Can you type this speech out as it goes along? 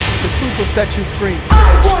The truth will set you free.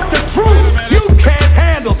 I want the truth. You can't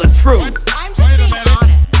handle the truth. I'm just being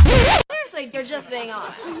honest. Seriously, you're just being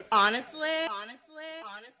honest. Honestly.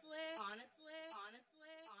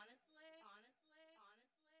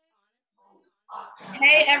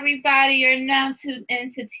 Hey everybody, you're now tuned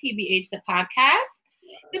into TBH the podcast.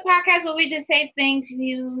 The podcast where we just say things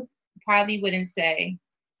you probably wouldn't say.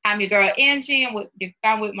 I'm your girl Angie, and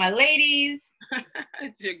I'm with my ladies.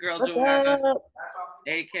 It's your girl Joanna,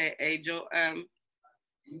 aka Jo M.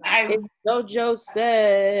 It's JoJo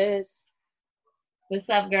says. What's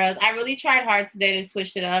up, girls? I really tried hard today to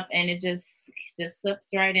switch it up, and it just slips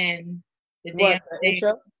right in. The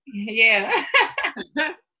intro? Yeah.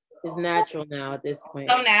 It's natural now at this point.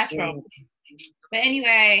 So natural. But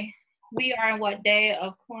anyway, we are in what day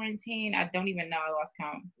of quarantine? I don't even know. I lost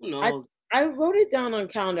count. No. I wrote it down on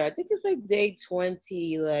calendar. I think it's like day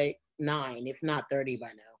 29, if not 30 by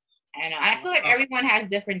now. I know. I feel like everyone has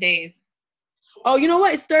different days. Oh, you know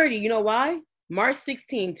what? It's 30. You know why? March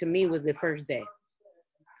 16 to me was the first day.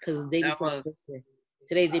 Because the day before.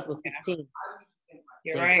 Today's April 16th.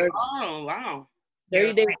 You're right. 30. Oh, wow.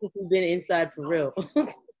 30 days since we've been inside for real.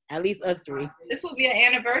 At least us three. This will be an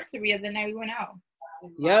anniversary of the night we went out.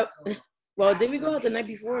 Yep. Well, did we go out the night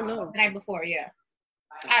before? No. The night before, yeah.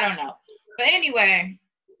 I don't know. But anyway,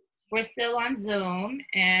 we're still on Zoom.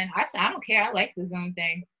 And I don't care. I like the Zoom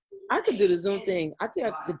thing. I could do the Zoom thing. I think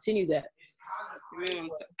I could continue that.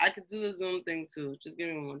 I could do the Zoom thing too. Just give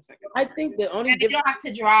me 1 second. I think the only difference. You don't have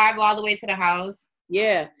to drive all the way to the house.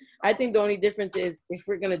 Yeah. I think the only difference is if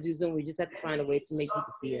we're going to do Zoom, we just have to find a way to make people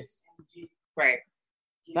see us. Right.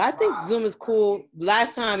 But I think Zoom is cool.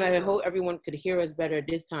 Last time, I hope everyone could hear us better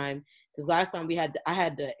this time. Because last time I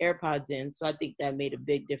had the AirPods in. So I think that made a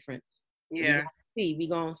big difference. So yeah. We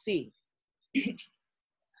gonna see.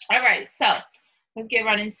 All right. So let's get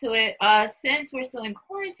right into it. Since we're still in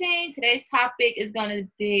quarantine, today's topic is going to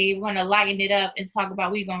be, we're going to lighten it up and talk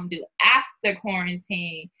about what we're going to do after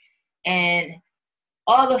quarantine and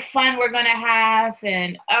all the fun we're going to have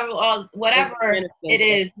and all, whatever it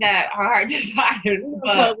is that our heart desires.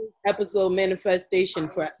 But episode manifestation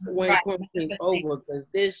for when quarantine's over, because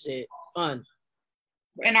this shit fun.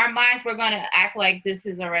 In our minds, we're going to act like this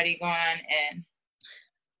is already gone and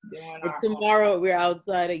if tomorrow we're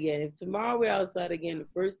outside again. The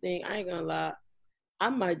first thing, I ain't gonna lie, I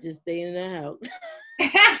might just stay in the house.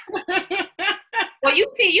 Well, you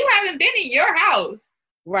see, you haven't been in your house.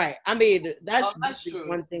 Right. I mean, that's true.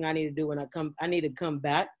 One thing I need to do when I need to come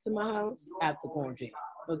back to my house after quarantine.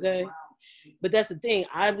 Okay. But that's the thing.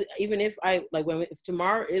 If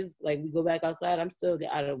tomorrow is like we go back outside, I'm still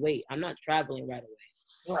out of the wait. I'm not traveling right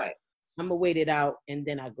away. Right. I'm gonna wait it out and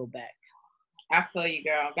then I go back. I feel you,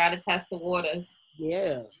 girl. Gotta test the waters.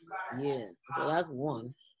 Yeah. So that's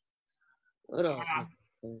one. What else?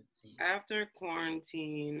 After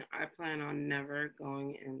quarantine, I plan on never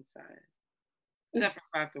going inside. Except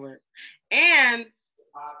for after work. And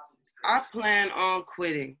I plan on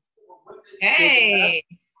quitting. Hey.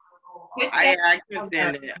 I can't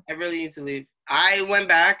stand it. I really need to leave. I went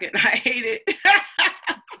back and I hate it.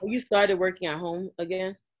 You started working at home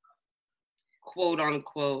again? Quote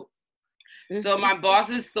unquote. So my boss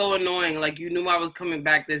is so annoying. Like, you knew I was coming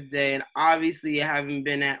back this day, and obviously I haven't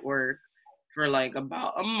been at work for like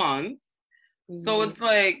about a month. Mm-hmm. So it's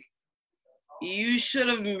like, you should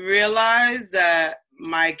have realized that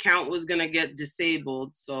my account was gonna get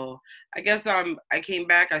disabled. So I guess I came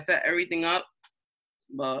back, I set everything up,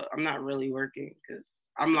 but I'm not really working because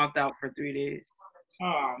I'm locked out for 3 days.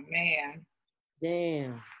 Oh man.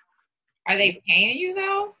 Damn. Are they paying you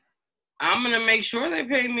though? I'm gonna make sure they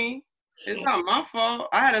pay me. It's not my fault.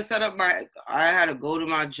 I had to go to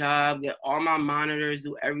my job, get all my monitors,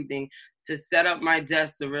 do everything to set up my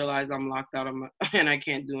desk to realize I'm locked out and I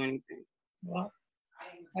can't do anything. Well,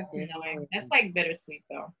 that's annoying. That's like bittersweet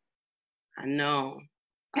though. I know.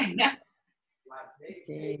 Well,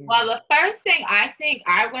 the first thing I think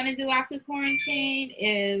I want to do after quarantine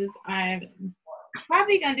is I'm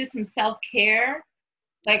probably going to do some self-care.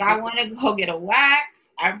 Like, I want to go get a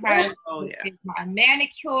wax. I'm probably get my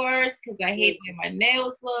manicures because I hate the way my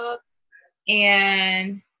nails look.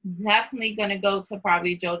 And definitely going to go to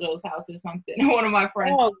probably JoJo's house or something. One of my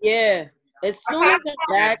friends. Oh, yeah. As soon as I'm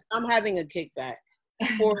back, I'm having a kickback.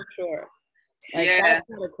 For sure. Like, that's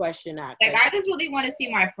not a question asked. Like, I just really want to see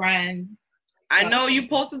my friends. I know you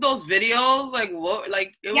posted those videos. Like, what?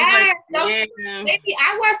 Like, it was like, maybe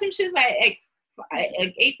I watched them shits like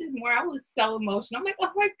 8 this morning. I was so emotional. I'm like, oh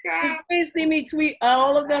my God. You didn't see me tweet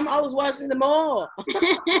all of them. I was watching them all.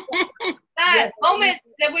 Moments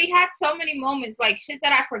that we had so many moments, like shit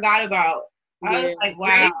that I forgot about. I was like,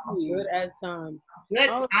 wow. Good as time. Good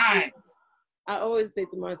Oh, times. I always say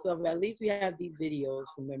to myself, at least we have these videos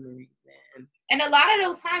for memories, man. And a lot of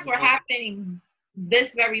those times were happening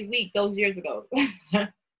this very week, those years ago.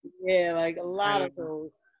 Yeah, like a lot of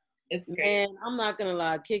those. It's great. Man, I'm not gonna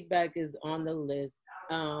lie, kickback is on the list.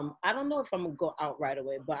 I don't know if I'm gonna go out right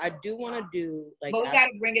away, but I do want to do like. But we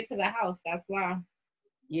gotta bring it to the house. That's why.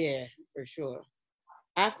 Yeah, for sure.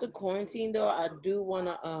 After quarantine, though, I do want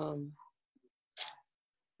to.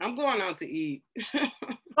 I'm going out to eat.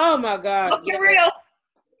 Oh my God! Look real.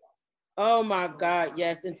 Oh my God!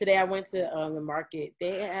 Yes, and today I went to the market.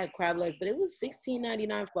 They had crab legs, but it was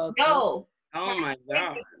 $16.99 for a No. Oh my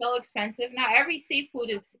God. It's so expensive now.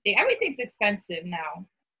 Everything's expensive now.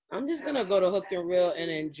 I'm just gonna go to Hook and Reel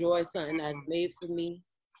and enjoy something that's made for me.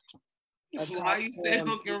 Why you say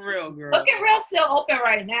Hook and Reel, girl? Hook and Reel's still open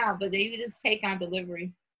right now, but you just take on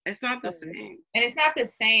delivery. It's not the same. And it's not the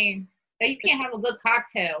same. That you can't have a good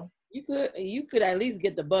cocktail. You could at least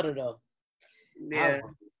get the butter though. Yeah.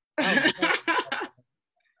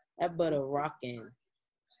 That butter rocking.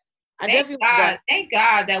 Thank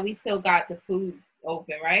God that we still got the food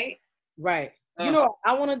open, right? Right. You know what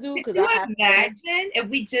I want to do? Could you imagine if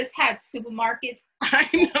we just had supermarkets? I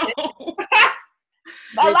know.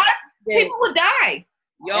 A lot of people would die.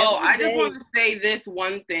 Yo, I just want to say this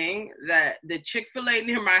one thing, that the Chick-fil-A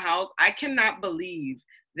near my house, I cannot believe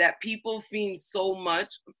that people fiend so much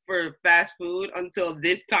for fast food until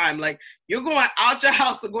this time. Like, you're going out your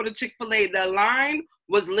house to go to Chick-fil-A. The line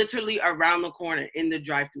was literally around the corner in the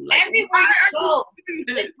drive-thru. Like, everywhere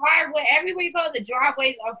you go, the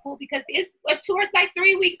driveways are full because it's a tour like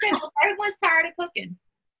 3 weeks in. Everyone's tired of cooking.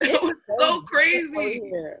 It was so crazy.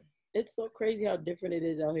 It's so crazy how different it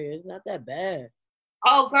is out here. It's not that bad.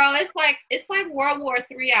 Oh, girl, it's like World War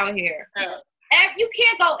III out here. And you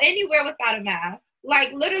can't go anywhere without a mask.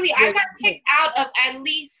 Like, literally, I got kicked out of at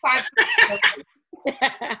least 5.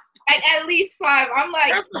 at least 5. I'm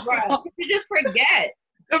like, bro, you just forget.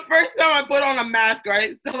 The first time I put on a mask,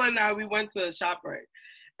 right? Stella and I, we went to ShopRite.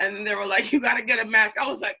 And they were like, you got to get a mask. I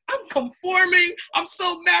was like, I'm conforming. I'm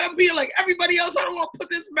so mad. I'm being like everybody else. I don't want to put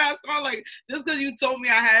this mask on. Like, just because you told me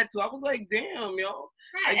I had to. I was like, damn, yo.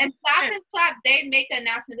 Like, and Stop and Shop, they make an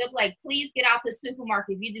announcement. They're like, please get out the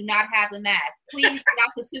supermarket if you do not have a mask. Please get out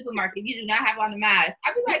the supermarket if you do not have on a mask.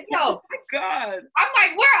 I'd be like, yo. Oh my God. I'm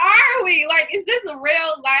like, where are we? Like, is this a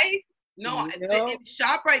real life? No, in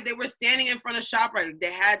ShopRite, they were standing in front of ShopRite.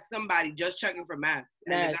 They had somebody just checking for masks.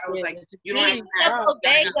 And I was like, you don't have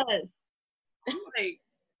bodegas. I'm like,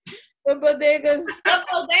 the bodegas. The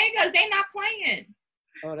bodegas, they not playing.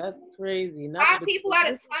 Oh, that's crazy. 5 people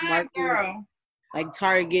at a time, girl. Like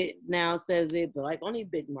Target now says it, but like only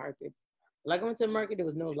big markets. Like I went to the market, there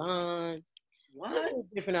was no line. What? It's a little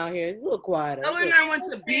different out here. It's a little quieter. When I went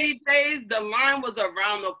to BJ's, the line was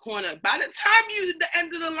around the corner. By the time the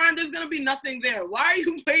end of the line, there's gonna be nothing there. Why are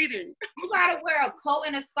you waiting? You gotta wear a coat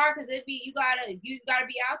and a scarf because you gotta be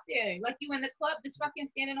out there. Like you in the club, just fucking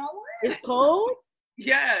standing all over. It's cold?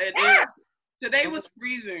 Yeah, it is. Today was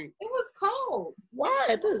freezing. It was cold. Why?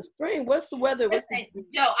 It's spring. What's the weather?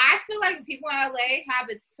 Yo, I feel like people in LA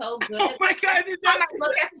have it so good. Oh my God! I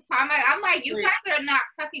look at the time. I'm like, you guys are not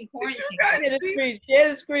fucking quarantined. Share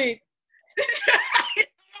the screen.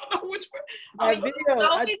 I don't know which one. I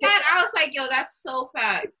was like, yo, that's so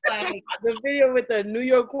fast. Like the video with the New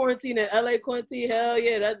York quarantine and LA quarantine. Hell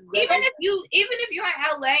yeah, that's even if you're in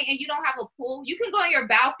LA and you don't have a pool, you can go on your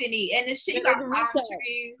balcony and this shit you got palm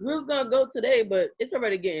trees. We was gonna go today, but it's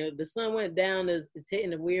already getting. The sun went down. It's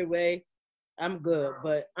hitting a weird way. I'm good,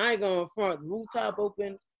 but I ain't going front. Rooftop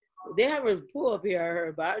open. They have a pool up here, I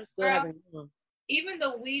heard, but I still haven't gone. Even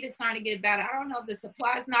the weed is starting to get better. I don't know if the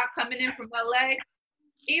supply is not coming in from LA.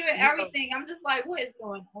 Even everything, I'm just like, what is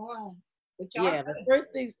going on? But the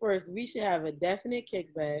first thing first, we should have a definite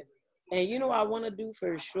kickback. And you know what I want to do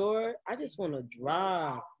for sure? I just want to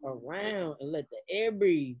drive around and let the air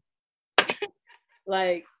breathe.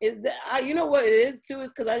 Like, you know what it is too?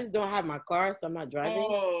 Is because I just don't have my car, so I'm not driving.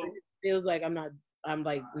 It feels like I'm not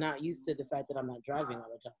used to the fact that I'm not driving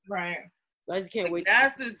all the time. Right. So I just can't wait.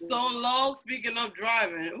 Gas is so low. Speaking of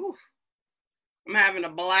driving, oof, I'm having a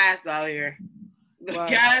blast out here. The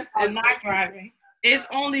gas is not driving. It's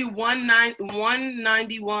only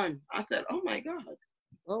 $1.91. I said, oh my God.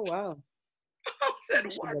 Oh wow. I said,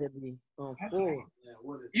 what?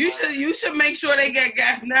 You should make sure they get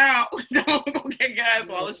gas now. Don't go get gas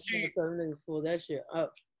while it's cheap. Pull that shit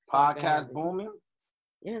up. Podcast booming.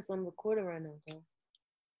 Yes, I'm recording right now.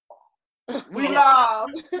 We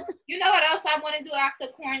love. You know what else I want to do after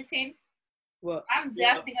quarantine? What? I'm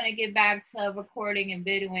definitely gonna get back to recording and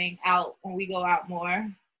videoing out when we go out more.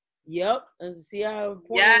 Yep, and see how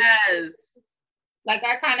important. Yes. Like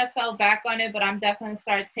I kind of fell back on it, but I'm definitely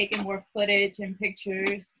start taking more footage and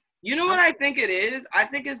pictures. You know what I think it is? I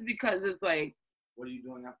think it's because it's like What are you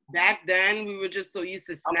doing now? back then we were just so used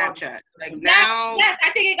to Snapchat. Like now, Yes,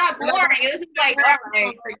 I think it got boring. It was just like, all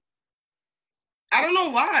right. I don't know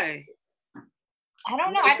why. I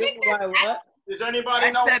don't know. I think Why what? Does anybody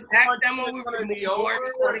I know? said back then when we were gonna be more over?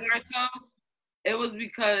 recording ourselves, it was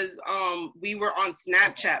because we were on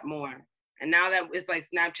Snapchat more. And now that it's like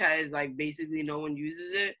Snapchat is like basically no one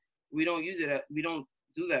uses it, we don't use it. We don't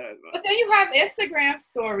do that as much. But then you have Instagram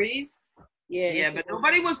stories. Yeah, but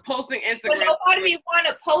nobody was posting But Instagram. nobody want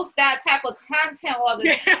to post that type of content all the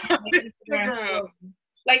time. Yeah. on Instagram stories.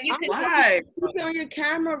 Like you could. Why? Keep it on your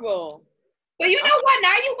camera roll. But you know what?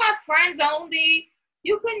 Now you got friends only.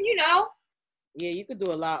 You can, Yeah, you could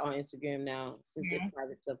do a lot on Instagram now since it's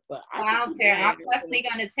private stuff. But I don't care. I'm definitely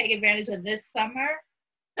gonna take advantage of this summer,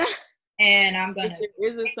 and I'm gonna. There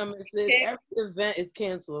is a summer sis. Every event is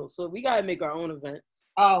canceled, so we gotta make our own events.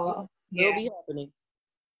 Oh, yeah. It'll be happening.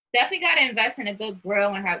 Definitely gotta invest in a good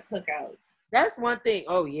grill and have cookouts. That's one thing.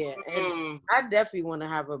 Oh yeah, and Mm. I definitely want to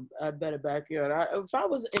have a better backyard. If I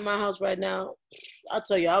was in my house right now, I'll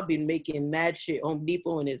tell you, I'll be making mad shit, Home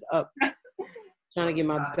Depot and it up, trying to get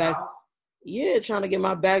my trying to get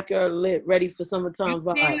my backyard lit, ready for summertime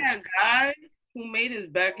You seen vibes. that guy who made his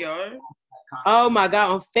backyard? Oh my God,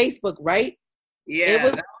 on Facebook, right? Yeah, It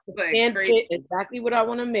was that was like and crazy. exactly what I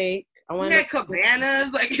want to make. I want He had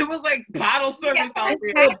cabanas, like it was like bottle service out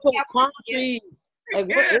there. put palm trees. Like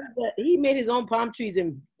what Yeah. is that? He made his own palm trees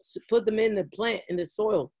and put them in the plant in the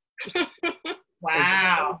soil.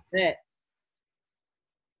 Wow. That.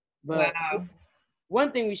 But Wow.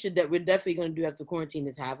 one thing we're definitely gonna do after quarantine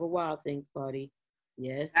is have a wild things party.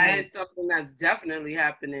 Yes, That yes. is something that's definitely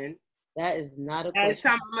happening. That is not a This question.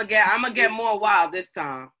 time I'm gonna get more wild this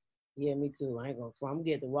time. Yeah, me too. I ain't gonna. I'm gonna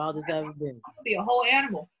get the wildest I've ever been. I'm gonna be a whole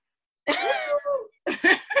animal.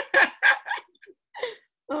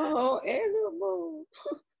 Oh, animal.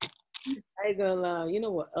 I ain't gonna lie. You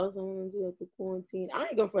know what else I'm gonna do after quarantine? I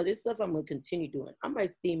ain't gonna for this stuff. I'm gonna continue doing. I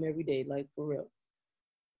might steam every day, like for real,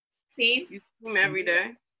 Steve? You swim every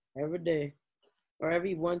day. every day, or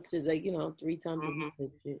every once, 3 times a week.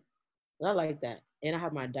 And shit. I like that, and I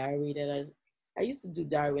have my diary that I used to do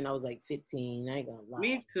diary when I was like 15. I ain't gonna lie.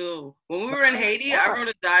 Me too. When we were in Haiti, I wrote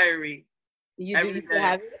a diary. You every still day.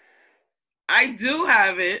 have it? I do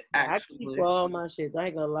have it, I actually. keep all my shit. I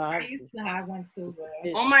ain't gonna lie. I used to have one too,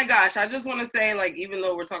 but Oh my gosh, I just want to say, like, even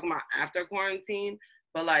though we're talking about after quarantine,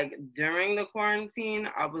 but like during the quarantine,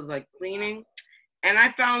 I was like cleaning and I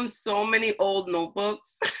found so many old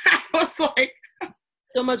notebooks. I was like,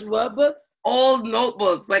 So much what books? old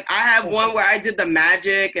notebooks. Like, I have one where I did the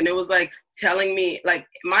magic and it was like telling me, like,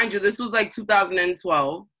 mind you, this was like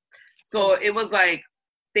 2012. So it was like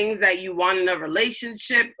things that you want in a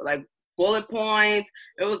relationship, like bullet points.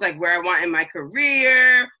 It was like where I want in my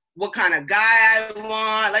career, what kind of guy I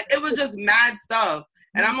want. Like, it was just mad stuff.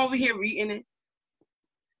 And I'm over here reading it.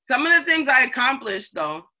 Some of the things I accomplished,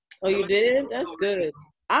 though. Oh, you did? That's good.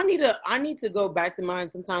 I need to go back to mine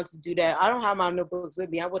sometimes to do that. I don't have my notebooks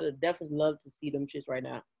with me. I would have definitely loved to see them shits right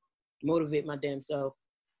now. Motivate my damn self.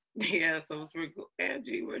 Yeah, so it's pretty cool.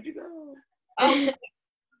 Angie, where'd you go? oh,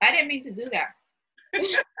 I didn't mean to do that.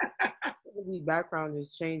 The background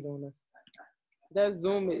just changed on us. That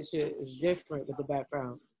Zoom shit is different with the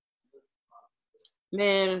background.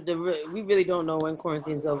 Man, we really don't know when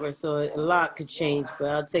quarantine's over, so a lot could change. But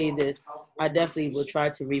I'll tell you this, I definitely will try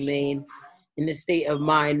to remain in the state of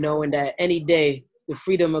mind knowing that any day the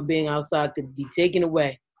freedom of being outside could be taken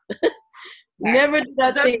away. Never did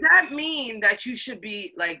I Does think. that mean that you should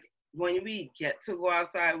be, like, when we get to go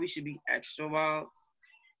outside, we should be extra wild?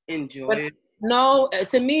 Enjoy But- it? No,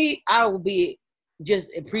 to me, I will be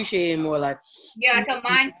just appreciating more like, Yeah, like a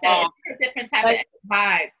mindset, a different type of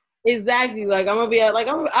vibe. exactly, like I'm gonna be like,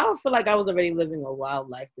 I don't feel like I was already living a wild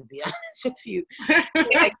life, to be honest with you.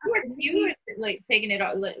 Yeah, you were like taking it,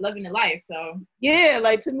 living the life. So Yeah,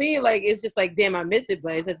 like to me, like it's just like, damn, I miss it,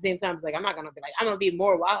 but at the same time, it's like I'm not gonna be like, I'm gonna be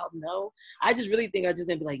more wild. No, I just really think I just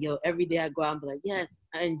gonna be like, yo, every day I go out and be like, yes,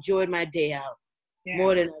 I enjoyed my day out yeah.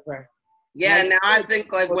 more than ever. Yeah, Like, now I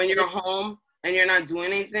think, like, when you're home and you're not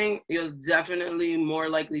doing anything, you'll definitely more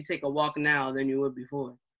likely take a walk now than you would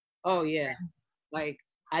before. Oh yeah, like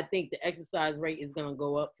I think the exercise rate is gonna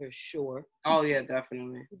go up for sure. Oh, yeah,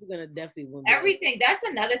 definitely. People gonna definitely win. Everything. That's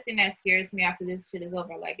another thing that scares me after this shit is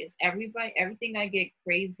over. Like, is everything gonna get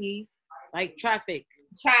crazy? Like traffic.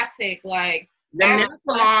 Traffic, like The nail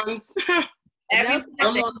salons.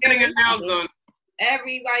 Almost getting your nails done.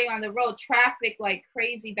 everybody on the road, traffic like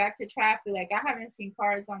crazy, back to traffic. Like, I haven't seen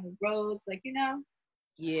cars on the roads, like,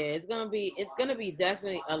 Yeah, it's gonna be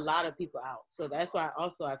definitely a lot of people out. So that's why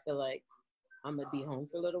also I feel like I'm gonna be home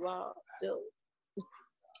for a little while still.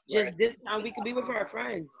 Just Right. this time we could be with our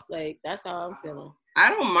friends. Like that's how I'm feeling. I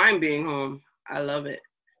don't mind being home. I love it.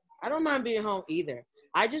 I don't mind being home either.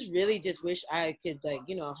 I just really just wish I could like,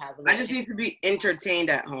 have a I just need to be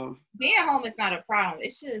entertained at home. Being home is not a problem.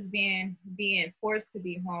 It's just being forced to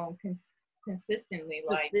be home consistently.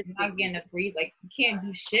 Like you're not getting a breathe. Like you can't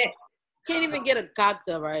do shit. Can't even get a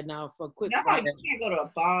cocktail right now for a quick No, Friday. you can't go to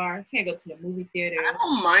a bar. Can't go to the movie theater. I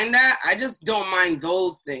don't mind that. I just don't mind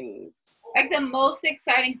those things. Like the most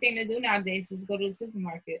exciting thing to do nowadays is go to the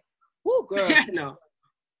supermarket. Woo, girl, No.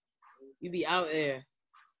 you be out there.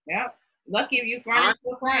 Yep. Lucky if you run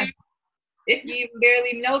into a friend. If you even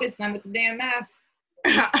barely notice them with the damn mask.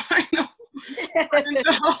 I know. I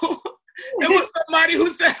know. There was somebody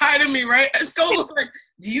who said hi to me, right? And Stone was like,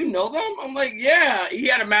 "Do you know them?" I'm like, "Yeah." He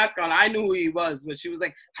had a mask on. I knew who he was, but she was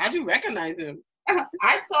like, "How'd you recognize him?"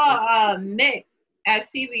 I saw Mick at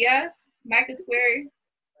CBS, Market Square.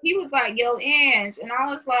 He was like, "Yo, Ange," and I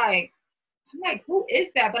was like, "I'm like, who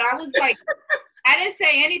is that?" But I was like, I didn't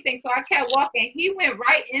say anything, so I kept walking. He went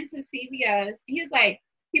right into CBS. He's like,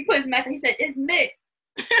 he put his mouth. He said, "It's Mick."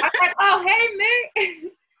 I was like, "Oh, hey,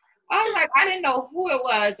 Mick." I was like, I didn't know who it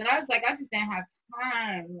was, and I was like, I just didn't have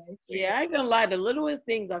time. Like, Yeah, I ain't gonna lie. The littlest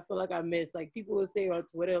things I feel like I miss. Like people would say on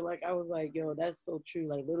Twitter, like I was like, "Yo, that's so true."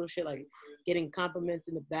 Like little shit, like getting compliments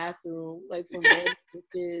in the bathroom, like from random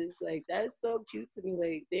bitches. Like that's so cute to me.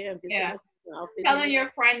 Like damn, Yeah. outfit telling your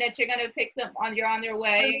friend that you're gonna pick them you're on their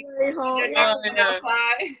way. home. You're not going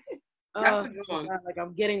outside. That's a good one. God, like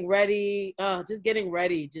I'm getting ready. Just getting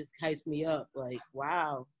ready just hypes me up. Like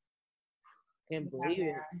wow, can't believe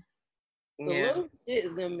it. So Yeah. little shit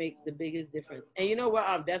is gonna make the biggest difference. And you know what?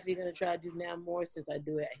 I'm definitely gonna try to do now more since I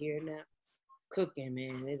do it here now. Cooking,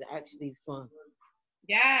 man, it's actually fun.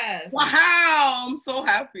 Yes. Wow, I'm so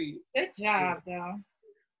happy. Good job, though.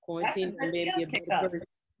 Quarantine That's a made me skill a better pickup. person.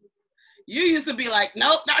 You used to be like,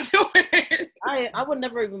 "Nope, not doing it." I would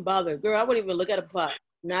never even bother, girl. I wouldn't even look at a pot.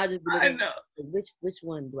 Now I just be I looking. know. Which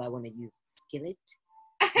one do I want to use? Skillet.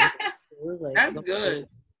 It was like That's good.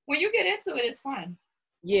 When you get into it, it's fun.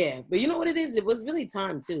 Yeah, but you know what it is? It was really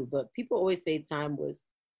time too. But people always say time was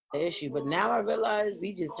the issue. But now I realize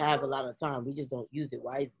we just have a lot of time. We just don't use it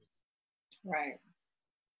wisely. Right.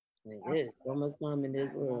 Like, there's so much time in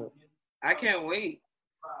this world. I can't wait.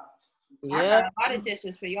 I Yeah. got a lot of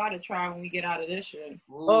dishes for y'all to try when we get out of this shit.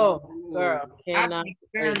 Oh, Ooh. girl, cannot. I'm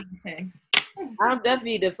experimenting. I'm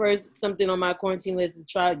definitely the first something on my quarantine list to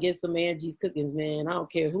try to get some Angie's cooking, man. I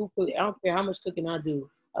don't care who cook. I don't care how much cooking I do.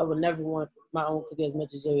 I would never want my own cooking as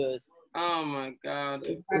much as yours. Oh my God.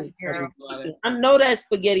 Girl. I know that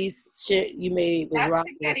spaghetti shit you made was That rock.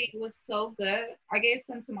 spaghetti was so good. I gave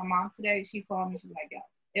some to my mom today. She called me. She's like, "Yo,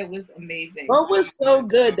 it was amazing." What was so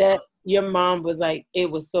good that your mom was like, it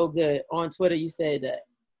was so good? On Twitter, you said that.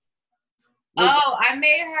 Oh, I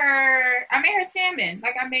made her salmon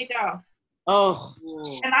like I made y'all. Oh,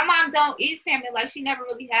 And my mom don't eat salmon. Like she never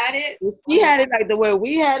really had it. if she had it like the way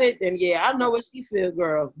we had it, then yeah, I know what she feel,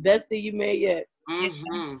 girl. Best thing you made yet.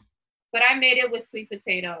 Mm-hmm. But I made it with sweet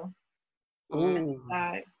potato. Ooh.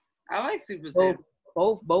 Side. I like sweet potato.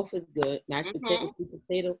 Both is good. Mashed potato, sweet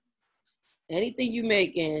potato. Anything you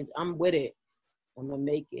make, and I'm with it. I'm gonna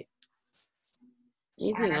make it.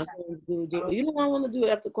 Anything else I want to do? You know what I want to do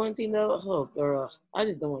after quarantine though? Oh, girl, I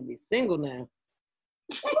just don't want to be single now.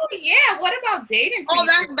 Oh yeah. What about dating? Oh,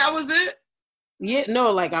 people? that was it? Yeah,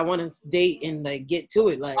 no, like I want to date and like get to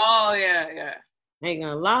it. Like, Oh, yeah. I ain't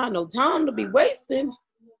gonna lie, no time to be wasting.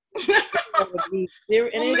 What made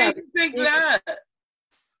you think that?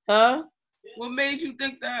 Huh? What made you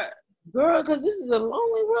think that? Girl, because this is a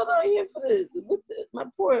lonely world out here for this. My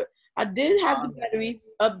poor, I did have the batteries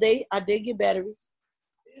update. I did get batteries.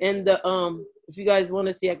 And the if you guys want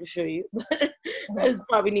to see, I can show you. This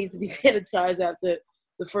probably needs to be sanitized after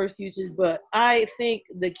the first usage. But I think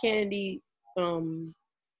the candy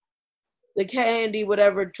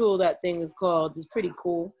whatever tool that thing is called is pretty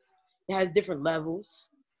cool. It has different levels.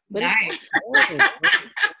 But Nice. it's boring.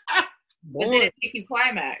 But did it make you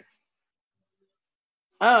climax?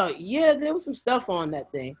 Oh, yeah, there was some stuff on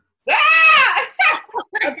that thing. Ah!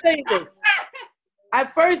 I'll tell you this.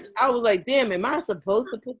 At first, I was like, damn, am I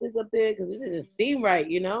supposed to put this up there? Because it didn't seem right,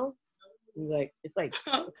 you know? It's like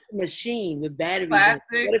a machine with batteries.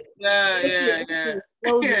 Plastic? Yeah.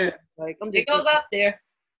 Like, I'm It just goes up there.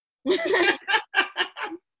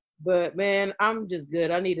 But man, I'm just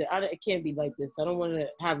good. I can't be like this. I don't want to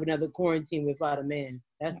have another quarantine without a man.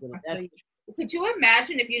 That's Could you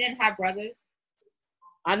imagine if you didn't have brothers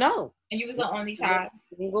I know. and you was the only child?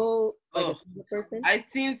 Single Like a Oh, single person? I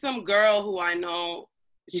seen some girl who I know.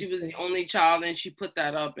 She Who's was the single? only child, and she put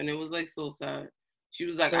that up, and it was like so sad. She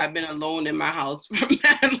was like, So- "I've been alone in my house for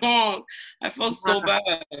that long." I felt so Nah. bad.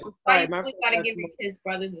 I'm Why sorry, you my always friends gotta are give your single. kids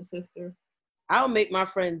brothers and sisters? I'll make my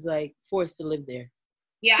friends like forced to live there.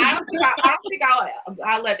 Yeah, I don't think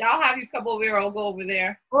I'll have you come over here or go over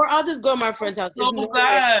there. Or I'll just go to my friend's house. So There's no way,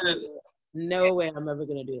 bad. no way I'm ever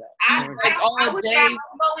gonna do that. I Like, all would day.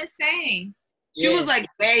 go insane. She Yeah. was like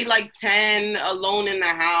day like 10, alone in the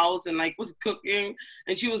house, and like was cooking,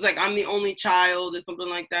 and she was like, "I'm the only child" or something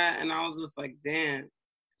like that, and I was just like, "Damn."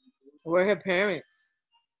 Where her parents?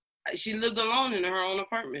 She lived alone in her own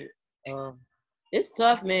apartment. It's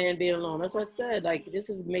tough, man, being alone. That's what I said. Like,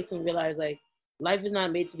 makes me realize, like, life is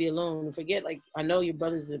not made to be alone. Forget, like, I know your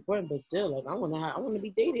brother's important, but still, like, I want to be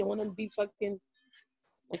dating. I want to be fucking.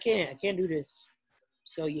 I can't do this.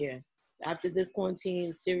 So yeah, after this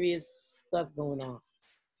quarantine, serious stuff going on.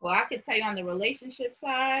 Well, I could tell you on the relationship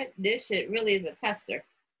side, this shit really is a tester.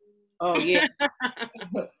 Oh yeah,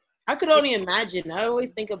 I could only imagine. I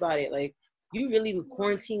always think about it. Like, you really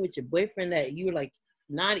quarantine with your boyfriend that you're like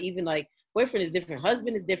not even like. Boyfriend is different.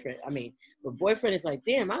 Husband is different. I mean, but boyfriend is like,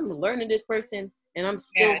 damn, I'm learning this person, and I'm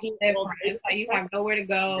still Yeah, it's different. It's like you have nowhere to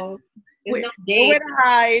go. There's no nowhere dates, to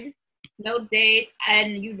hide. no dates,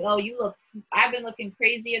 and you look. I've been looking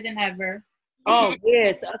crazier than ever. Oh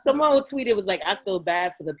yes, someone tweeted was like, I feel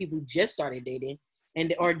bad for the people who just started dating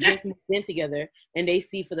and or just moved in together, and they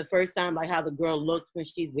see for the first time like how the girl looks when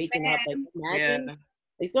she's waking up. Like, imagine, Yeah.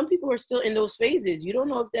 like some people are still in those phases. You don't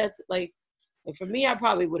know if that's like for me, I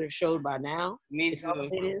probably would have showed by now. Me If I too.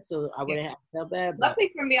 dated, so I wouldn't have felt bad. But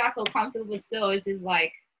Luckily for me, I feel comfortable still. It's just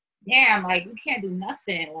like, damn, like you can't do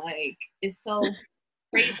nothing. Like it's so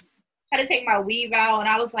crazy. I had to take my weave out, and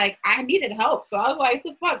I was like, I needed help. So I was like,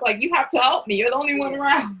 the fuck, like you have to help me. You're the only one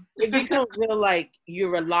around. it becomes real like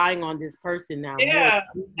you're relying on this person now. Yeah.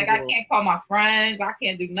 more Like I than can't call my friends. I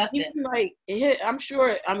can't do nothing. even like I'm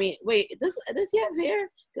sure. I mean, wait, does he have hair?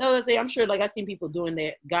 'Cause I was say I'm sure. Like I've seen people doing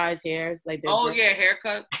their guys' hairs, like their Oh yeah,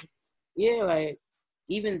 haircut. yeah, like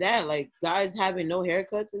even that, like guys having no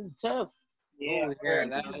haircuts is tough. Yeah, Oh, yeah,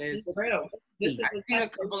 that is. it's real. This is I've seen a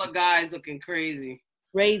couple of guys looking crazy.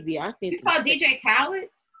 Crazy. I seen. He's some called shit. DJ Khaled.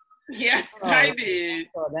 Yes, Oh, I did. I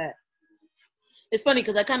saw that. It's funny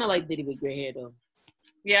because I kind of like Diddy with gray hair though.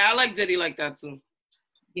 Yeah, I like Diddy like that too.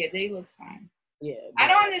 Yeah, they look fine. Yeah. I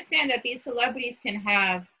don't understand that these celebrities can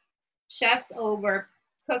have chefs over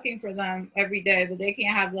cooking for them every day, but they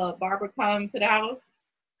can't have the barber come to the house.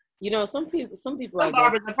 You know, some people. Some Like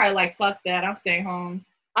barbers are probably like, "Fuck that, I'm staying home."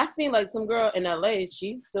 I seen like some girl in LA.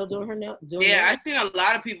 She's still doing her nail. Yeah, I've seen a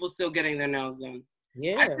lot of people still getting their nails done.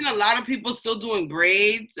 Yeah. I've seen a lot of people still doing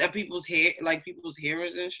braids at people's hair, like people's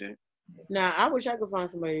hairs and shit. Now, I wish I could find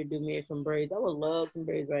somebody to do me some braids. I would love some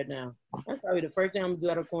braids right now. That's probably the first thing I'm gonna do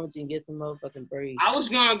out of quarantine, get some motherfucking braids. I was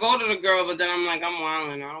gonna go to the girl, but then I'm like, I'm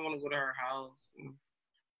wilding. I don't want to go to her house.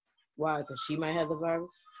 Why? Because she might have the virus?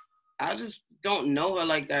 I just don't know her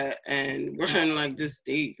like that, and we're in like this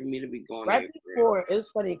state for me to be going. Right there. before, it was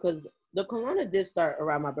funny because the corona did start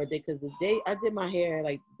around my birthday because the day I did my hair,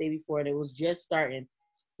 like the day before, and it was just starting.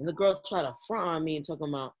 And the girl tried to front on me and talking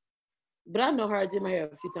about, but I know her, I did my hair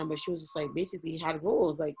a few times, but she was just like, basically had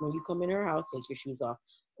rules. Like when you come in her house, take your shoes off,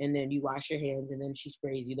 and then you wash your hands, and then she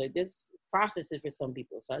sprays you. Like this process is for some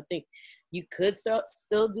people. So I think you could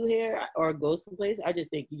still do hair or go someplace. I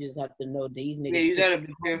just think you just have to know these niggas. Yeah, you gotta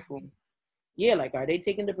be careful. Yeah, like are they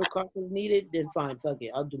taking the precautions needed? Then fine, fuck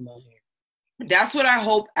it, I'll do my hair. That's what I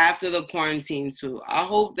hope after the quarantine too. I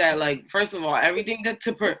hope that like first of all, everything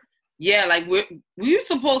like we're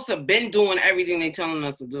supposed to been doing everything they telling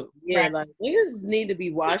us to do. Yeah, like niggas need to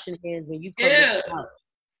be washing hands when you come Yeah. out.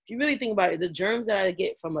 If you really think about it, the germs that I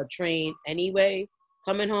get from a train anyway,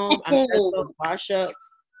 coming home, I'm gonna wash up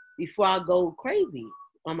before I go crazy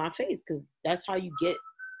on my face because that's how you get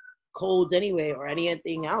colds anyway or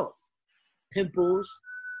anything else. Pimples.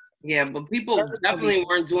 Yeah, but people definitely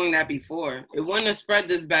weren't doing that before. It wouldn't have spread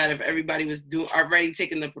this bad if everybody was already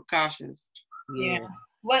taking the precautions. Yeah.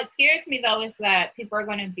 What scares me though is that people are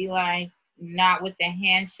gonna be like not with the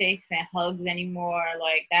handshakes and hugs anymore.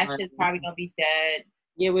 Like that shit's probably gonna be dead.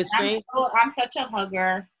 Yeah, with strangers. I'm such a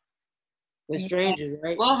hugger. With strangers,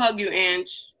 right? We'll hug you, Ange.